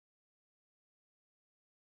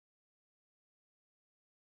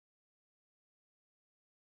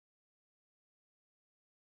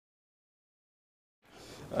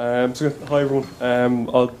Hi everyone.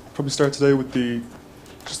 I'll probably start today with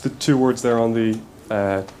just the two words there on the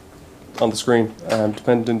screen.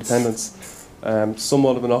 Dependent independence.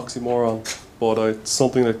 Somewhat of an oxymoron, but it's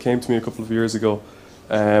something that came to me a couple of years ago.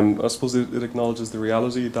 I suppose it acknowledges the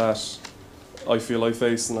reality that I feel I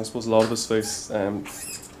face, and I suppose a lot of us face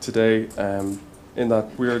today. In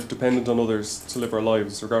that we are dependent on others to live our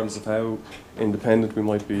lives, regardless of how independent we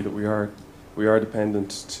might be. That we are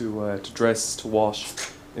dependent to dress, to wash,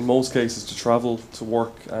 in most cases to travel, to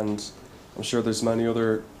work, and I'm sure there's many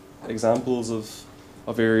other examples of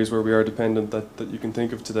areas where we are dependent that you can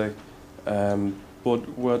think of today. But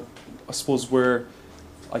what I suppose where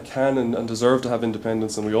I can and deserve to have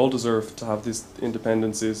independence, and we all deserve to have this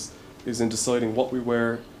independence, is in deciding what we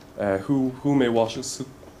wear, who may wash us,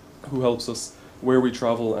 who helps us, where we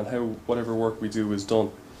travel, and how whatever work we do is done.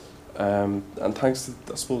 And thanks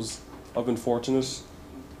to, I suppose, I've been fortunate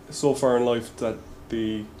so far in life that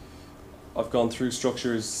I've gone through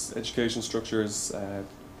structures, education structures,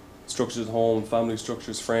 structures at home, family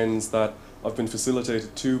structures, friends, that I've been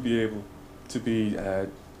facilitated to be able to be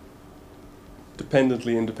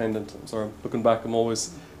dependently independent. I'm sorry, looking back, I'm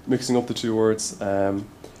always mixing up the two words.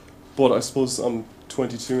 But I suppose I'm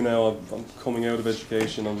 22 now, I'm coming out of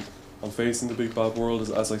education, I'm facing the big bad world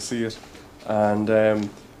as I see it, and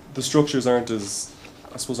the structures aren't as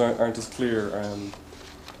clear.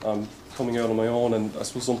 I'm coming out on my own, and I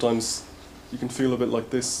suppose sometimes you can feel a bit like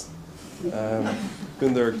this.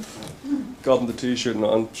 Been there, gotten the t-shirt, and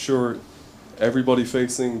I'm sure everybody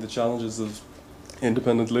facing the challenges of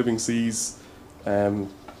independent living can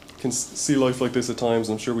see life like this at times.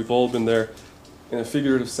 I'm sure we've all been there in a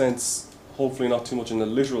figurative sense, hopefully not too much in a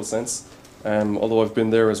literal sense, although I've been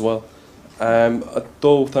there as well.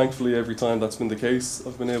 Though thankfully every time that's been the case,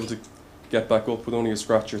 I've been able to get back up with only a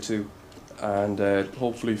scratch or two, and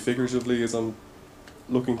hopefully figuratively, as I'm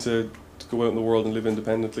looking to go out in the world and live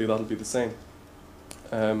independently, that'll be the same.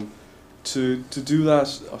 To do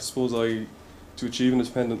that, I suppose to achieve an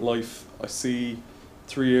independent life, I see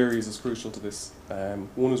three areas as crucial to this.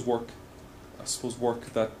 One is work. I suppose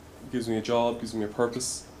work that gives me a job, gives me a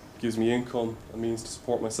purpose, gives me income, a means to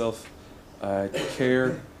support myself.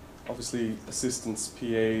 Care, obviously assistants,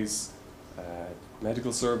 PAs,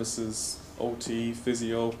 medical services, OT,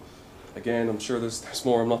 physio. Again, I'm sure there's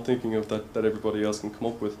more I'm not thinking of that everybody else can come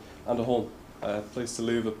up with. And a home, a place to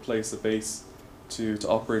live, a base to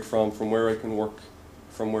operate from where I can work,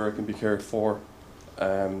 from where I can be cared for,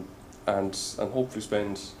 and hopefully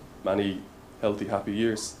spend many healthy, happy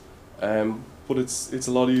years. But it's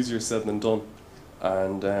a lot easier said than done.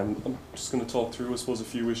 And I'm just going to talk through, I suppose, a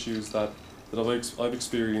few issues that I've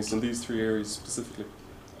experienced in these three areas specifically.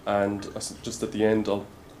 And just at the end, I'll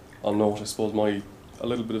note, I suppose, a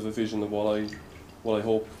little bit of a vision of what I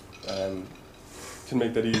hope can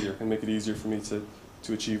make that easier, can make it easier for me to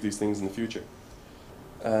achieve these things in the future.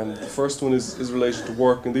 The first one is relation to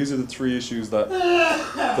work, and these are the three issues that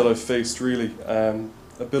I've faced really.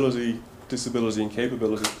 Ability, disability, and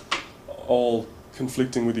capability, all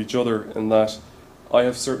conflicting with each other in that I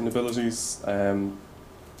have certain abilities.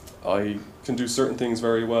 I can do certain things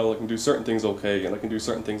very well, I can do certain things okay, and I can do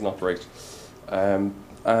certain things not great. And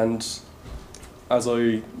as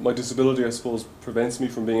my disability, I suppose, prevents me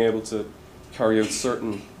from being able to carry out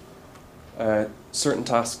certain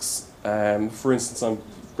tasks. For instance, I'm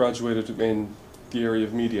graduated in the area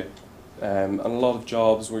of media, and a lot of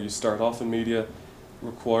jobs where you start off in media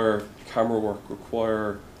require camera work,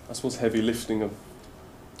 require, I suppose, heavy lifting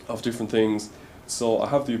of different things. So I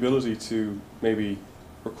have the ability to maybe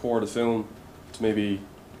record a film, to maybe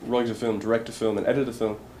write a film, direct a film, and edit a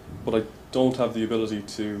film, but I don't have the ability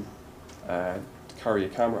to carry a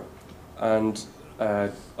camera. And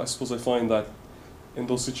I suppose I find that in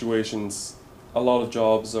those situations, a lot of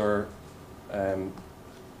jobs are,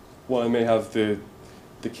 while I may have the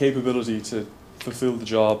capability to fulfill the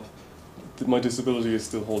job, my disability is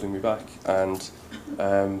still holding me back. And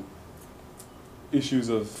issues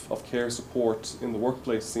of care support in the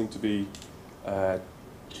workplace seem to be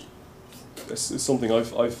is something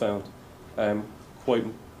I've found quite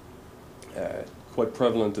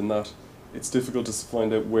prevalent, in that it's difficult to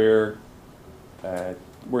find out where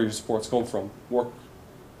your supports come from.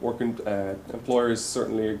 Employers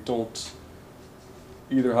certainly don't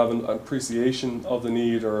either have an appreciation of the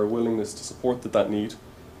need or a willingness to support that need.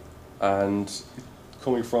 And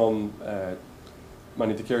coming from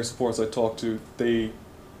many of the care supports I talk to,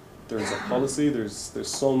 there's a policy, there's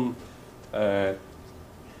some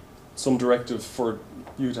directive for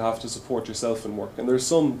you to have to support yourself in work, and there's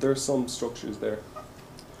some structures there,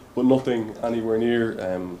 but nothing anywhere near,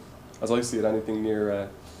 as I see it, anything near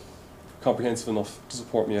comprehensive enough to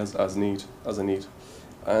support me as I need.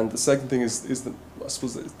 And the second thing is the, I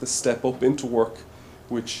suppose, the step up into work,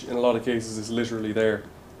 which in a lot of cases is literally there,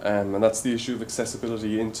 and that's the issue of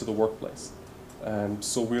accessibility into the workplace.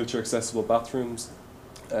 So wheelchair accessible bathrooms,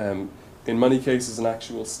 in many cases an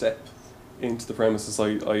actual step into the premises.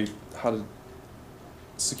 I had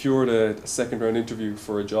secured a second round interview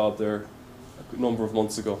for a job there a number of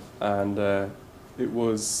months ago, and it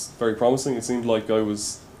was very promising. It seemed like I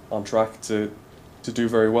was on track to do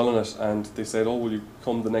very well in it, and they said, "Oh, will you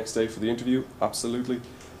come the next day for the interview?" Absolutely,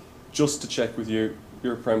 just to check with you,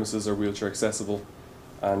 your premises are wheelchair accessible.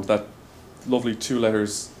 And that lovely 2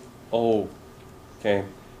 letters O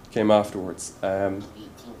came afterwards.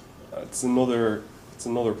 It's another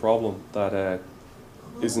problem that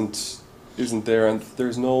isn't there, and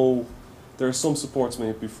there are some supports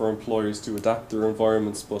maybe for employers to adapt their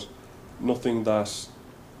environments, but nothing that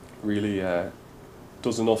really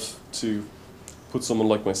does enough to put someone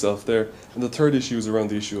like myself there. And the third issue is around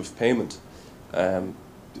the issue of payment.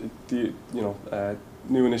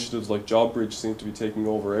 New initiatives like JobBridge seem to be taking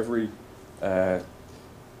over every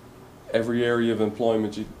area of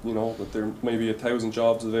employment. You know that there may be 1,000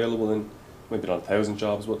 jobs available, and maybe not 1,000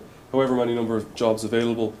 jobs, but however many number of jobs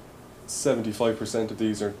available, 75% of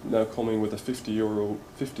these are now coming with a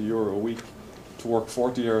 €50 a week to work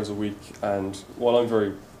 40 hours a week. And while I'm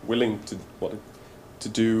very willing to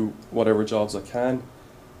do whatever jobs I can,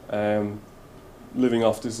 living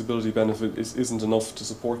off disability benefit isn't enough to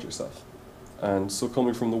support yourself. And so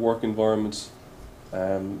coming from the work environment,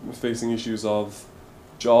 facing issues of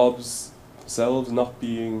jobs themselves not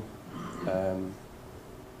being,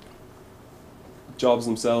 jobs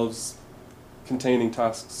themselves containing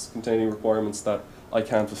tasks, containing requirements that I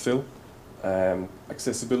can't fulfill,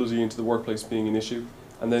 accessibility into the workplace being an issue,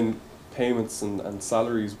 and then payments and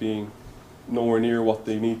salaries being nowhere near what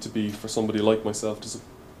they need to be for somebody like myself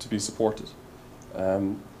to be supported.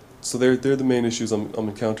 So they're the main issues I'm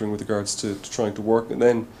encountering with regards to trying to work. And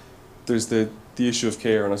then there's the issue of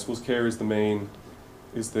care, and I suppose care is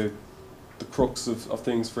the crux of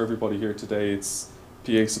things for everybody here today. It's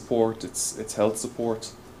PA support, it's health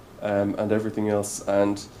support, and everything else.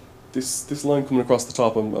 And this line coming across the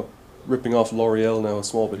top, I'm ripping off L'Oreal now a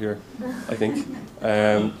small bit here, I think.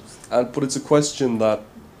 But it's a question that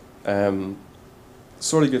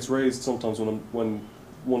sort of gets raised sometimes when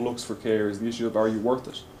one looks for care, is the issue of, are you worth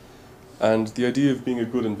it? And the idea of being a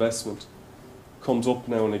good investment comes up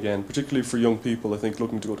now and again, particularly for young people, I think,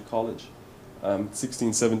 looking to go to college.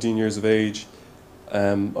 16, 17 years of age.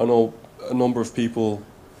 I know a number of people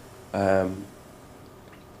may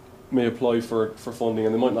apply for funding,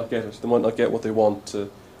 and they might not get it. They might not get what they want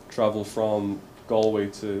to travel from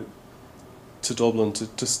Galway to Dublin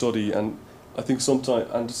to study. And I think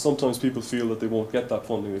sometimes people feel that they won't get that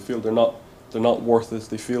funding. They feel they're not worth it.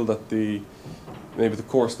 They feel that maybe the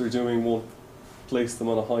course they're doing won't place them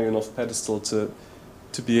on a high enough pedestal to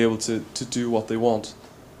be able to do what they want.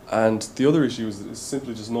 And the other issue is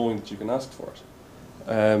simply just knowing that you can ask for it.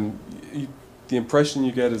 The impression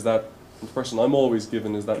you get is that, the impression I'm always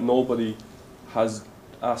given is that nobody has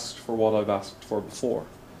asked for what I've asked for before.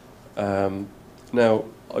 Now,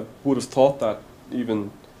 I would have thought that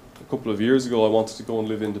even a couple of years ago I wanted to go and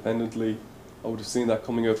live independently. I would have seen that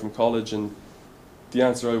coming out from college, and the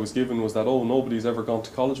answer I was given was that, oh, nobody's ever gone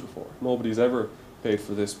to college before. Nobody's ever paid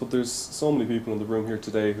for this. But there's so many people in the room here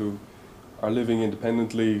today who are living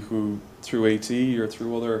independently, who through AT or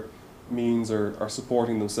through other means are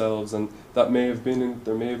supporting themselves, and that may have been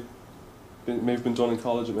done in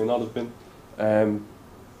college, it may not have been.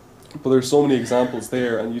 But there's so many examples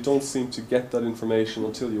there, and you don't seem to get that information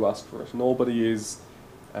until you ask for it. Nobody is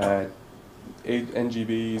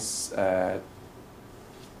NGBs,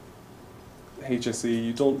 HSE.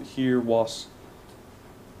 You don't hear what's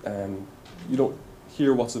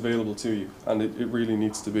available to you, and it really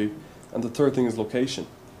needs to be. And the third thing is location.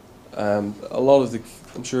 I'm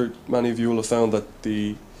sure many of you will have found that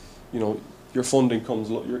your funding comes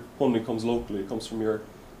locally. It comes from your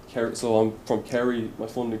Kerry. So I'm from Kerry. My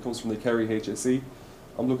funding comes from the Kerry HSE.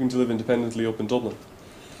 I'm looking to live independently up in Dublin,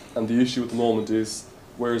 and the issue at the moment is,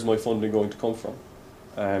 where is my funding going to come from?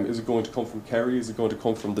 Is it going to come from Kerry? Is it going to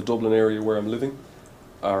come from the Dublin area where I'm living,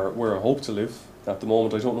 or where I hope to live? At the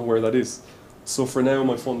moment, I don't know where that is. So for now,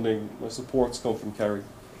 my supports come from Kerry,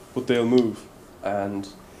 but they'll move, and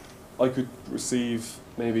I could receive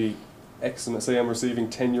maybe X, and say I'm receiving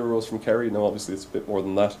 €10 from Kerry. Now, obviously, it's a bit more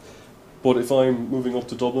than that. But if I'm moving up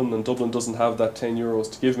to Dublin and Dublin doesn't have that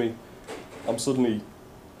 €10 to give me, I'm suddenly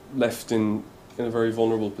left in a very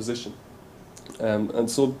vulnerable position. And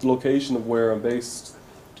so the location of where I'm based,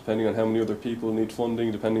 depending on how many other people need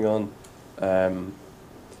funding, depending on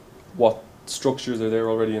What structures are there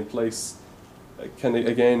already in place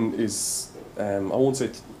again is, I won't say,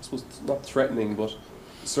 I suppose not threatening, but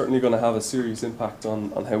certainly going to have a serious impact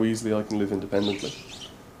on how easily I can live independently.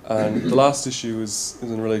 And the last issue is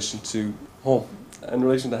in relation to home, in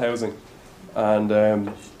relation to housing, and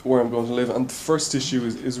where I'm going to live. And the first issue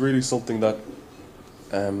is really something that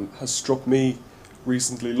has struck me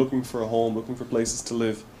recently, looking for a home, looking for places to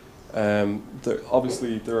live.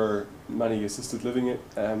 Obviously there are many assisted living,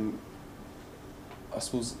 I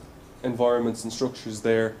suppose, environments and structures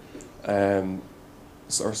there,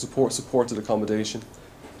 or supported accommodation.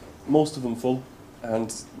 Most of them full,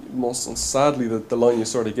 and sadly the line you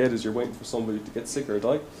sort of get is you're waiting for somebody to get sick or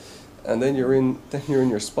die, and then you're in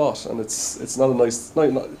your spot, and it's not a nice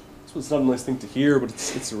it's not a nice thing to hear, but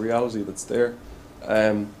it's a reality that's there.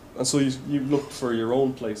 And so you look for your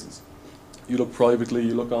own places. You look privately,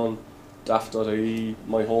 you look on daft.ie,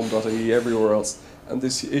 myhome.ie, everywhere else, and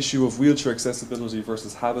this issue of wheelchair accessibility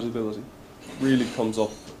versus habitability really comes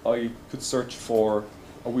up. I could search for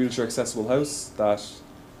a wheelchair accessible house that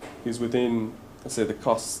is within, let's say, the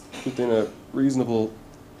cost within a reasonable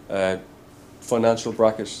financial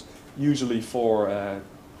bracket, usually for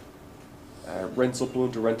rent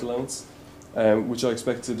supplement or rent allowance, which I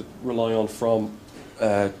expect to rely on from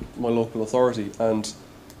my local authority. And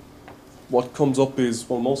what comes up is,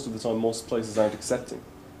 well, most of the time, most places aren't accepting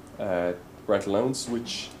rent allowance,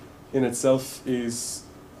 which in itself is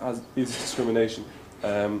discrimination.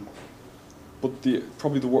 But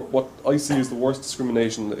what I see as the worst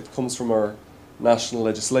discrimination, it comes from our national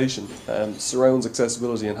legislation, surrounds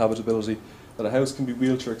accessibility and habitability, that a house can be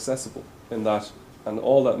wheelchair accessible in that, and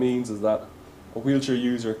all that means is that a wheelchair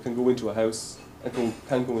user can go into a house and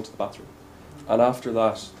can go into the bathroom. And after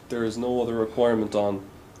that, there is no other requirement on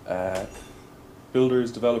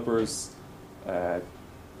builders, developers,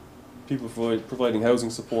 people providing housing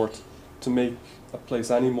support to make a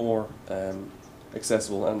place any more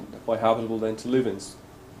accessible, and by habitable then to live in.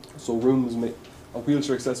 So a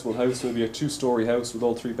wheelchair accessible house may be a 2-story house with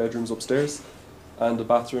all 3 bedrooms upstairs and a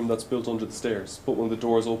bathroom that's built under the stairs, but when the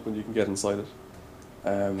doors open you can get inside it.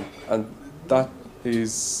 And that's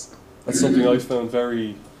something I found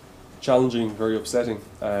very challenging, very upsetting,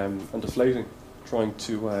 and deflating, trying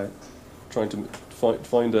to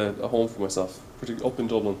find a home for myself, particularly up in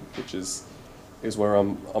Dublin, which is where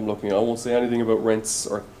I'm looking. I won't say anything about rents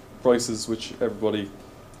or prices, which everybody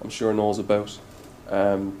I'm sure knows about.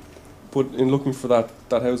 But in looking for that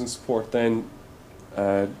housing support, then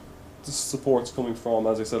the support's coming from,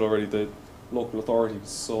 as I said already, the local authorities.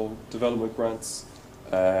 So development grants,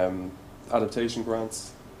 adaptation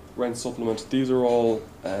grants, rent supplement. These are all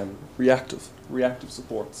reactive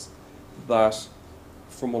supports that,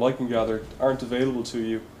 from what I can gather, aren't available to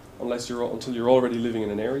you until you're already living in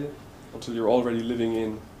an area, until you're already living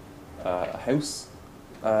in a house,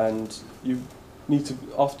 and you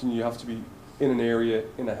have to be in an area,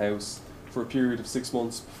 in a house, for a period of 6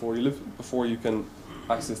 months before you can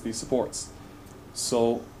access these supports.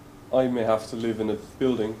 So I may have to live in a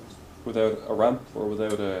building without a ramp, or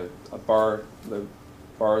without a bar, without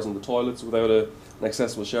bars in the toilets, without an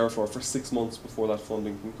accessible shower for 6 months before that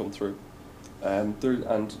funding can come through.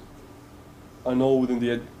 And I know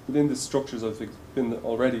within the structures I've been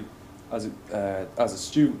already as a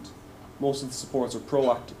student, most of the supports are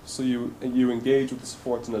proactive. So you engage with the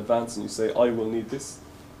supports in advance and you say, I will need this.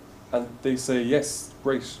 And they say, yes,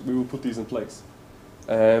 great, we will put these in place.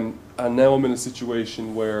 And now I'm in a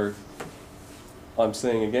situation where I'm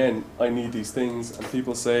saying again, I need these things, and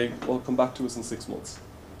people say, well, come back to us in 6 months.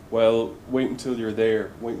 Well, wait until you're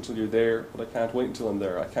there, but I can't wait until I'm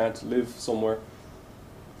there. I can't live somewhere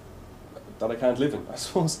that I can't live in, I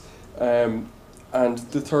suppose. And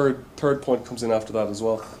the third point comes in after that as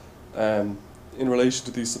well. In relation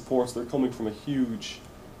to these supports, they're coming from a huge,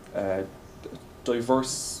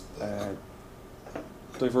 diverse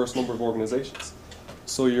number of organisations.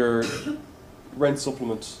 So your rent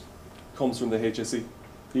supplement comes from the HSE,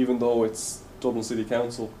 even though it's Dublin City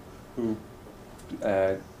Council who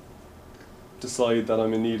decide that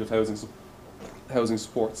I'm in need of housing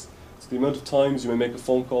supports. So the amount of times you may make a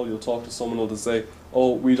phone call, you'll talk to someone, they'll say,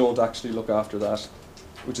 oh, we don't actually look after that,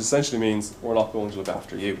 which essentially means we're not going to look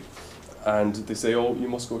after you. And they say, oh, you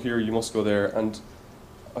must go here, you must go there. And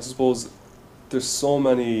I suppose there's so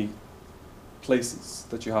many places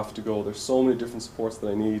that you have to go. There's so many different supports that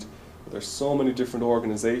I need. There's so many different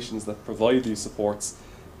organisations that provide these supports.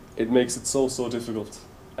 It makes it so difficult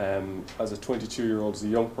as a 22-year-old, as a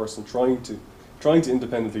young person trying to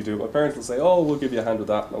independently do it. My parents will say, oh, we'll give you a hand with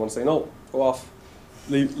that. And I want to say, no, go off,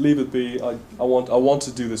 leave it be. I want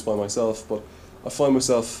to do this by myself, but I find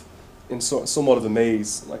myself in somewhat of a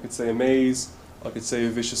maze. I could say a maze, I could say a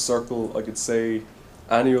vicious circle, I could say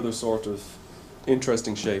any other sort of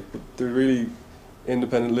interesting shape, but they're really,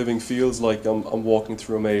 independent living feels like I'm walking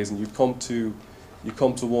through a maze, and you come to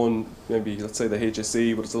one, maybe let's say the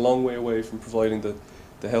HSE, but it's a long way away from providing the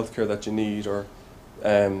healthcare that you need, or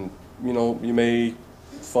you know, you may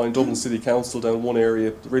find Dublin City Council down one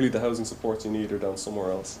area, but really the housing supports you need are down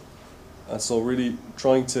somewhere else. And so really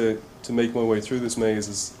trying to make my way through this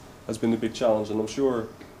maze has been a big challenge, and I'm sure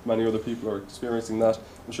many other people are experiencing that.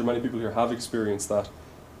 I'm sure many people here have experienced that.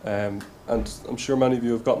 And I'm sure many of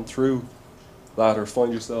you have gotten through that or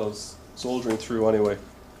find yourselves soldiering through anyway.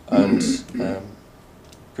 And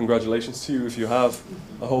congratulations to you if you have.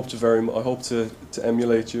 I hope to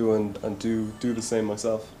emulate you and do the same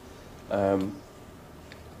myself. And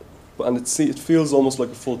it feels almost like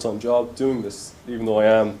a full-time job doing this, even though I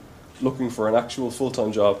am looking for an actual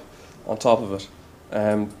full-time job on top of it.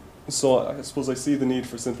 So I suppose I see the need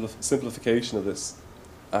for simplification of this,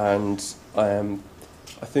 and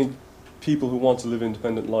I think people who want to live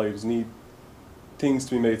independent lives need things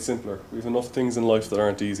to be made simpler. We have enough things in life that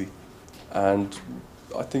aren't easy, and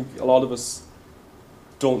I think a lot of us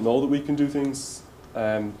don't know that we can do things,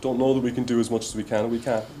 don't know that we can do as much as we can,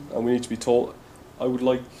 and we need to be told. I would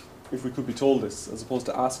like if we could be told this, as opposed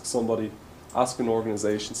to ask somebody, ask an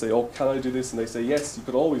organisation, say, oh, can I do this? And they say, yes, you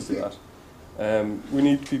could always do that. We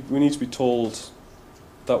need to be told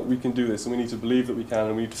that we can do this, and we need to believe that we can,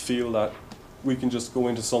 and we need to feel that we can just go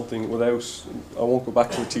into something without, I won't go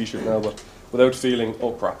back to a t-shirt now, but without feeling,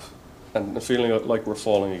 oh crap, and feeling like we're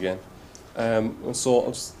falling again. And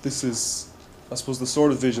so this is, I suppose, the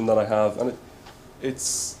sort of vision that I have, and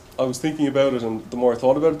I was thinking about it, and the more I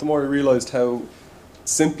thought about it, the more I realised how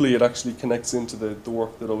simply it actually connects into the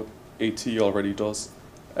work that AT already does.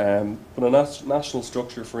 But a national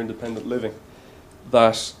structure for independent living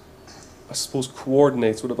that, I suppose,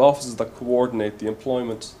 coordinates, would have offices that coordinate the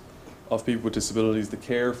employment of people with disabilities, the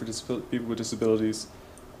care for people with disabilities,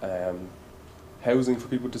 housing for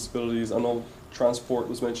people with disabilities. I know transport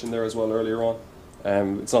was mentioned there as well earlier on.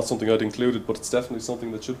 It's not something I'd included, but it's definitely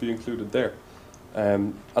something that should be included there.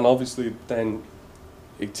 And obviously then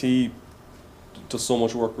AT does so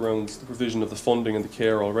much work around the provision of the funding and the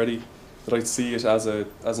care already, that I'd see it as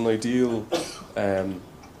an ideal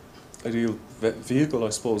vehicle, I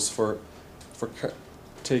suppose, for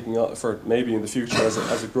taking on, for maybe in the future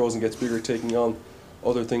as it grows and gets bigger, taking on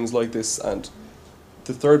other things like this. And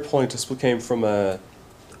the third point, I suppose, came from a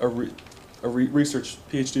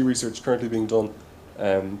PhD research currently being done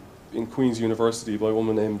in Queen's University by a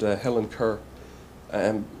woman named Helen Kerr.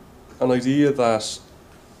 An idea that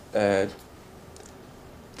the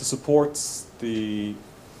supports, the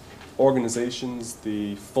organisations,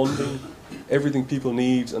 the funding, everything people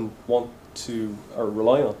need and want to or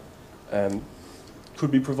rely on, could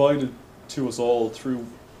be provided to us all through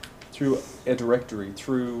a directory,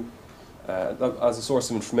 through as a source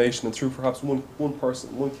of information, and through perhaps one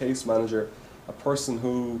person, one case manager, a person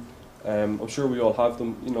who I'm sure we all have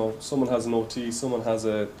them. You know, someone has an OT, someone has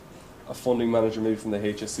a funding manager, maybe from the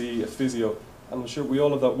HSE, a physio, and I'm sure we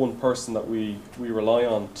all have that one person that we rely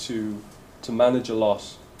on to manage a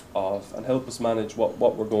lot of and help us manage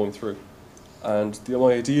what we're going through. And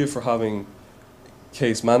my idea for having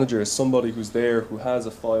case manager is somebody who's there, who has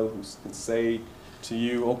a file, who can say to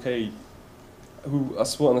you, okay, who I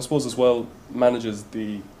suppose as well manages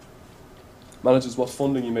what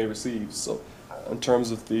funding you may receive. So in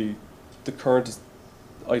terms of the current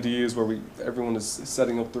ideas where everyone is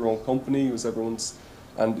setting up their own company,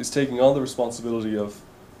 and is taking on the responsibility of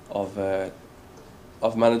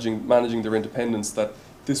managing their independence, that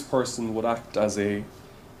this person would act as a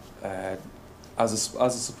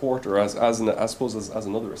supporter, I suppose as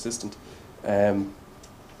another assistant,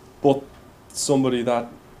 but somebody that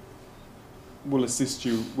will assist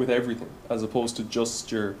you with everything, as opposed to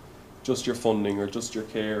just your funding or just your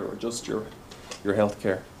care or just your health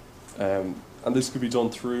care. And this could be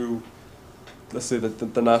done through, let's say,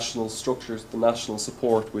 the national structures, the national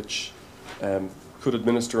support, which could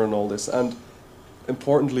administer on all this. And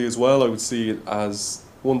importantly as well, I would see it as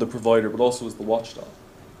one, the provider, but also as the watchdog,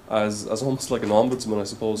 as almost like an ombudsman, I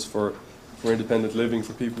suppose, for independent living,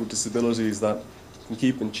 for people with disabilities, that can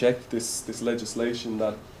keep in check this legislation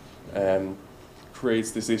that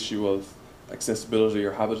creates this issue of accessibility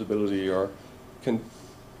or habitability, or can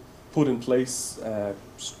put in place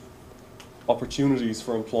opportunities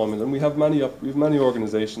for employment. And we have many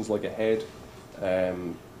organisations like AHEAD,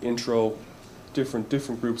 Intro, different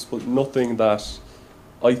groups, but nothing that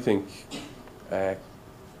I think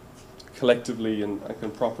collectively and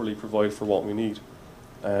can properly provide for what we need.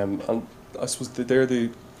 And I suppose they're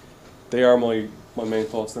the they are my main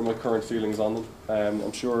thoughts. They're my current feelings on them.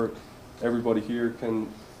 I'm sure everybody here can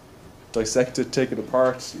dissect it, take it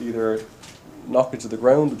apart, either knock it to the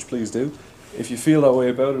ground, which please do, if you feel that way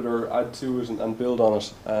about it, or add to it and build on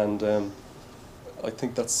it. And I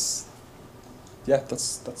think that's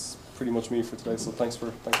pretty much me for today. So thanks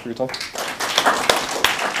for your time.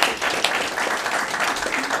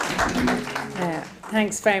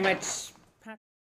 Thanks very much,